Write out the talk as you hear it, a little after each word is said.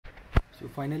So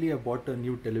finally I bought a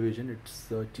new television. It's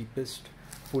the cheapest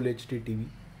full HD TV.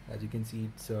 As you can see,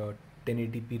 it's a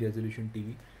 1080p resolution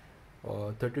TV,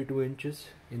 32 inches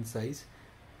in size,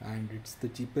 and it's the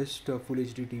cheapest full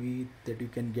HD TV that you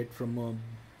can get from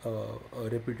a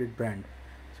reputed brand.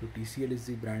 So TCL is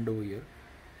the brand over here,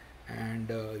 and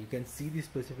you can see the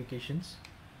specifications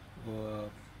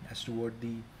as to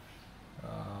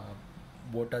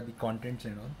what are the contents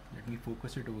and all. Let me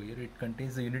focus it over here. It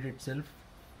contains the unit itself,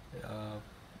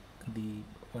 the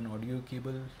one audio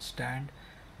cable, stand,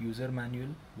 user manual,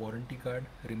 warranty card,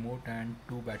 remote, and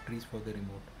 2 batteries for the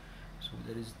remote. So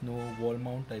there is no wall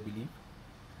mount, I believe,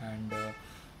 and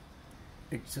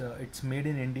it's made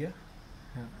in India,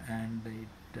 and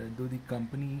though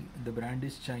the brand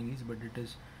is Chinese, but it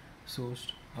is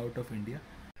sourced out of India.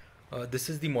 This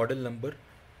is the model number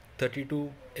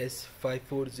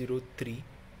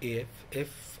 32S5403AF.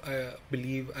 I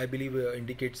believe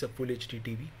indicates a full HD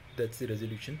TV. That's the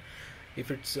resolution.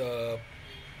 If it's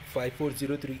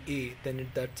 5403A, then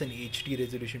that's an HD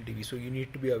resolution TV. So you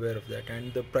need to be aware of that.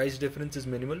 And the price difference is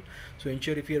minimal. So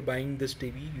ensure if you're buying this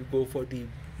TV, you go for the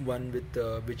one with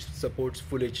which supports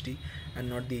full HD and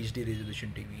not the HD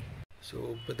resolution TV.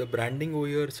 So but the branding over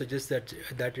here suggests that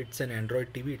it's an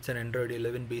Android TV. It's an Android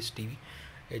 11 based TV,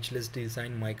 edgeless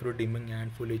design, micro dimming,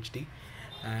 and full HD.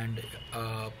 And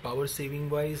power saving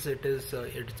wise, it's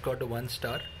got a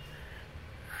 1-star.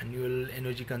 Annual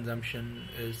energy consumption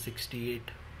is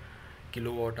 68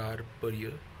 kilowatt hour per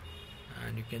year,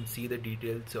 and you can see the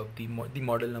details of the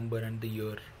model number and the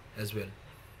year as well.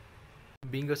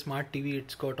 Being a smart TV,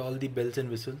 it's got all the bells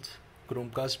and whistles: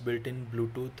 Chromecast built-in,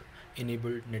 Bluetooth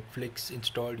enabled, Netflix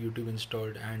installed, YouTube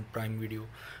installed, and Prime Video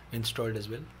installed as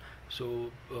well.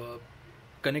 So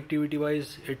connectivity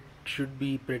wise, it should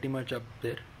be pretty much up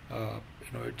there.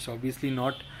 It's obviously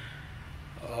not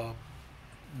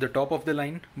the top of the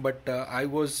line, but I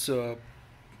was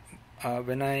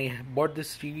when I bought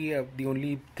this TV, the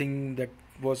only thing that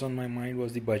was on my mind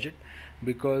was the budget,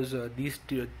 because these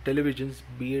televisions,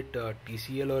 be it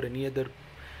TCL or any other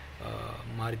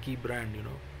marquee brand,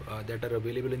 that are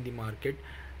available in the market,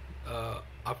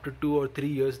 after 2 or 3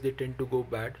 years they tend to go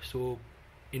bad. So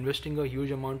investing a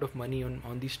huge amount of money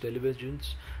on these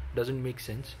televisions doesn't make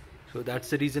sense. So that's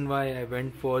the reason why I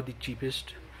went for the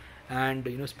cheapest, and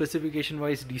specification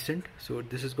wise decent. So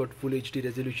this has got full HD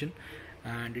resolution,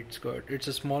 and it's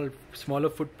a smaller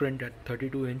footprint at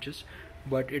 32 inches,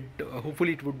 but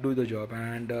hopefully it would do the job.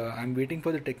 And I'm waiting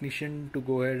for the technician to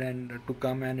go ahead and to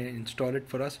come and install it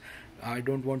for us. I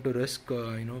don't want to risk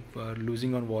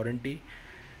losing on warranty,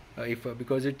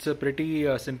 because it's a pretty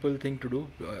simple thing to do.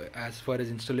 As far as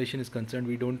installation is concerned,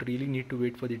 we don't really need to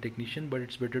wait for the technician, but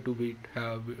it's better to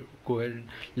go ahead and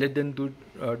let them do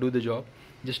the job,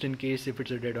 just in case if it's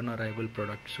a dead on arrival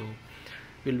product. So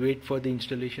we'll wait for the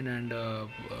installation and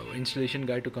installation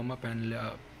guy to come up, and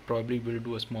probably we'll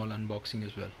do a small unboxing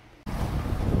as well.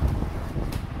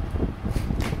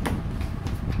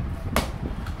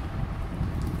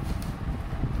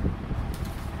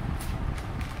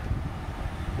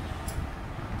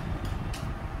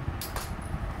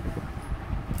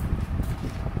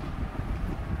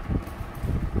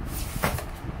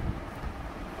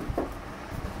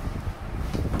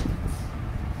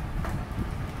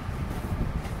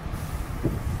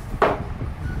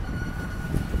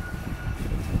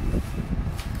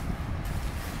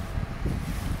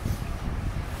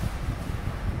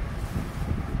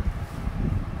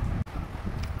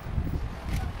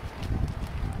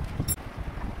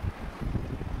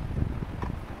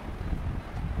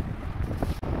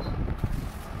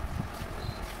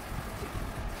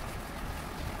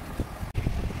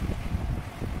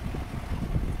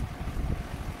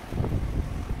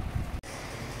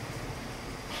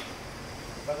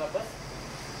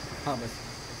 हाँ बस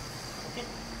okay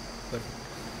perfect.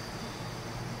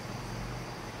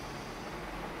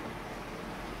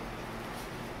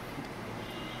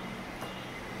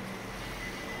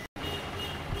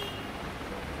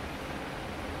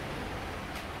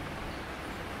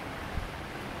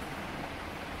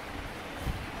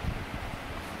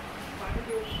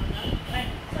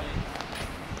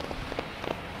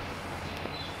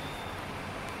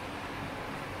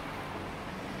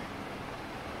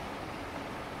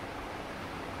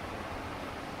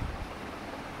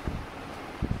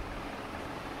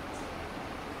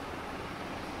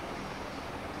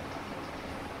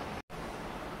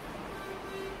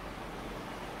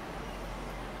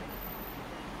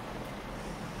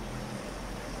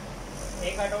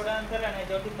 एक आठवड्यानंतर आणि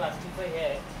याच्यावरती प्लास्टिकचं हे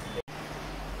आहे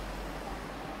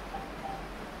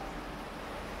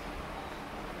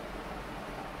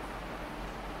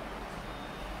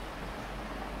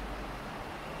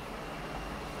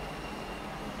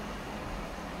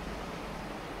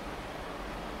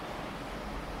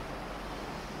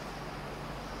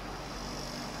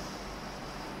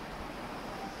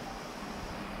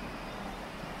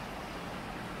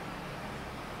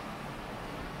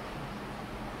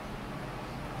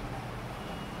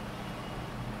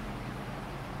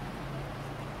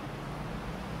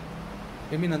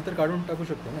हे मी नंतर काढून टाकू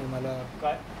शकतो ना, मला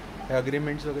काय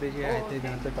अग्रीमेंट्स वगैरे जे आहेत ते ओके.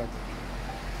 नंतर टाकतो.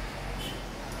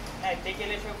 नाही ते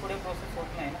केल्याशिवाय पुढे प्रोसेस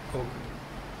होत नाही ना, ओके.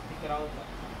 ते करावं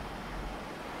होतं.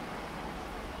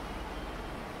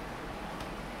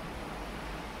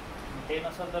 ते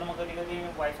नसेल तर मग कधी कधी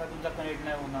वायफाय तुमचा कनेक्ट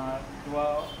नाही होणार किंवा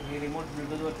हे रिमोट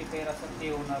ब्लूटूथवरती पेअर असेल ते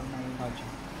होणार नाही. अच्छा.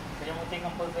 त्याच्यामुळे ते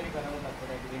कंपल्सरी करावं लागतं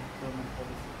government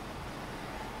policy.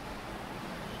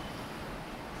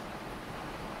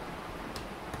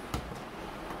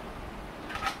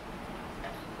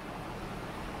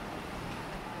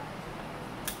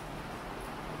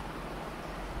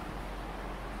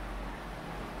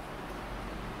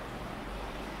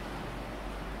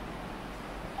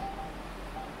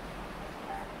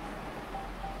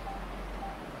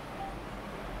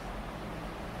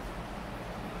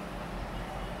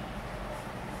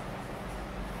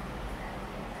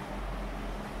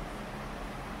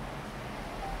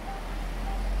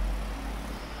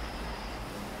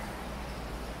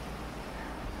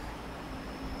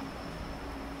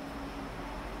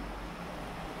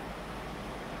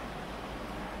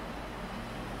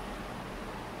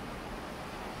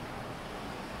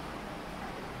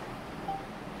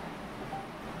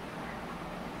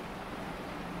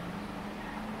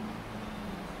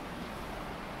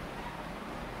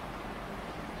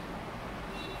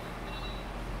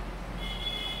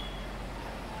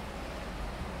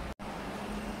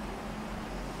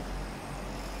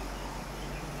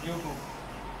 YouTube.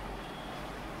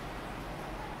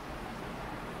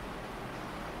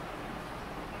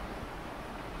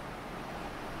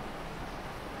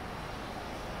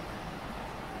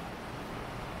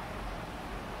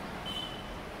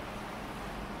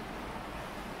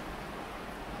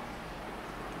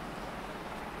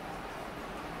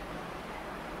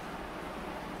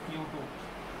 YouTube.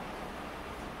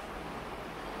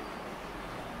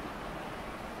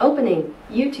 Opening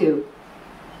YouTube.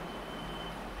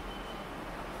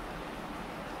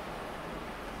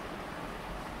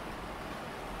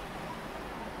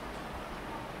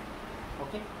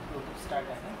 Okay YouTube start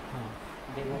आहे ना. हां.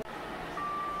 देखो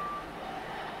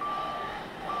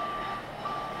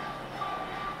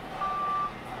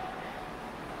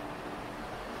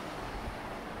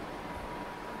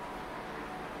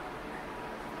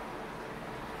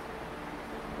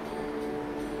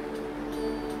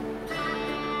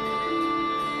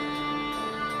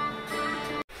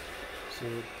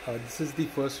So this is the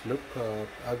first look.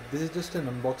 This is just an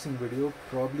unboxing video.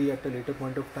 Probably at a later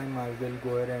point of time I will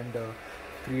go ahead and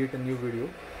create a new video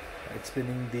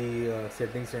explaining the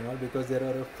settings and all, because there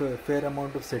are a fair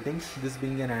amount of settings. This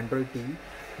being an Android TV,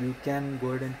 you can go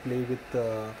ahead and play with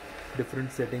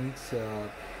different settings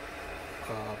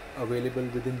available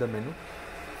within the menu.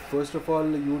 First of all,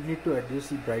 you need to adjust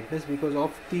the brightness, because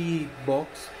of the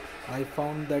box I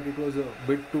found that it was a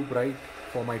bit too bright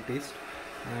for my taste,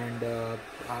 and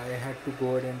I had to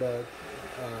go ahead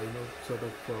and sort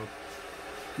of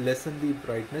lessen the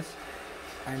brightness.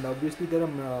 And obviously there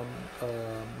are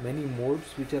many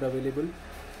modes which are available,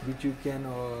 which you can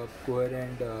go ahead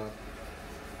and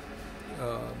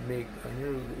make,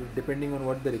 depending on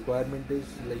what the requirement is.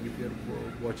 Like if you're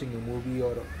watching a movie,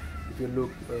 or if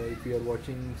you are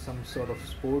watching some sort of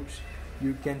sports,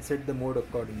 you can set the mode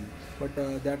accordingly. But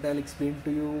that I'll explain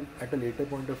to you at a later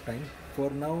point of time.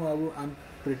 For now, I'm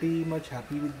pretty much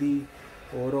happy with the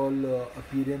overall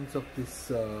appearance of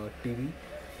this TV.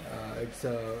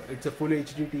 It's a full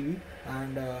HD TV,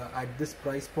 and at this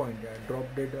price point,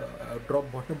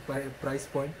 drop bottom price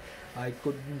point, I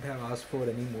couldn't have asked for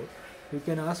any more. You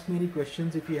can ask me any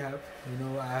questions if you have.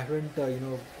 I haven't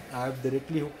I've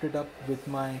directly hooked it up with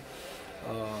my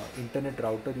internet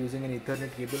router using an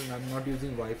Ethernet cable, and I'm not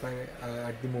using Wi-Fi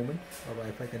at the moment, a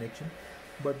Wi-Fi connection.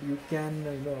 But you can,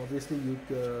 obviously you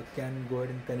can go ahead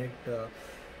and connect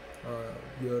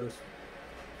your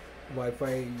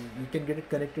Wi-Fi. You can get it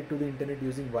connected to the internet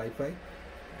using Wi-Fi,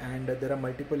 and there are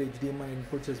multiple HDMI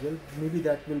inputs as well. Maybe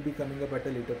that will be coming up at a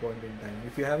later point in time.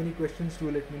 If you have any questions,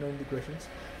 do let me know in the questions.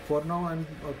 For now, I'm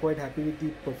quite happy with the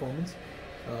performance.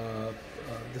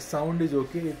 The sound is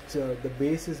okay. It's the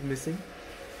bass is missing.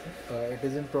 It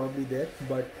isn't probably there,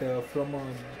 but from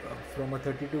a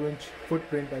 32-inch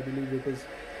footprint, I believe it is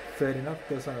fair enough.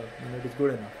 Because it is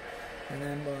good enough. And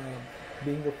I'm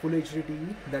being a full HD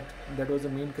TV, that was the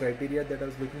main criteria that I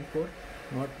was looking for.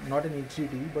 Not an HD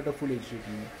TV, but a full HD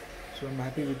TV. So I'm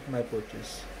happy with my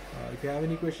purchase. If you have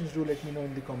any questions, do let me know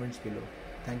in the comments below.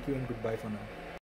 Thank you and goodbye for now.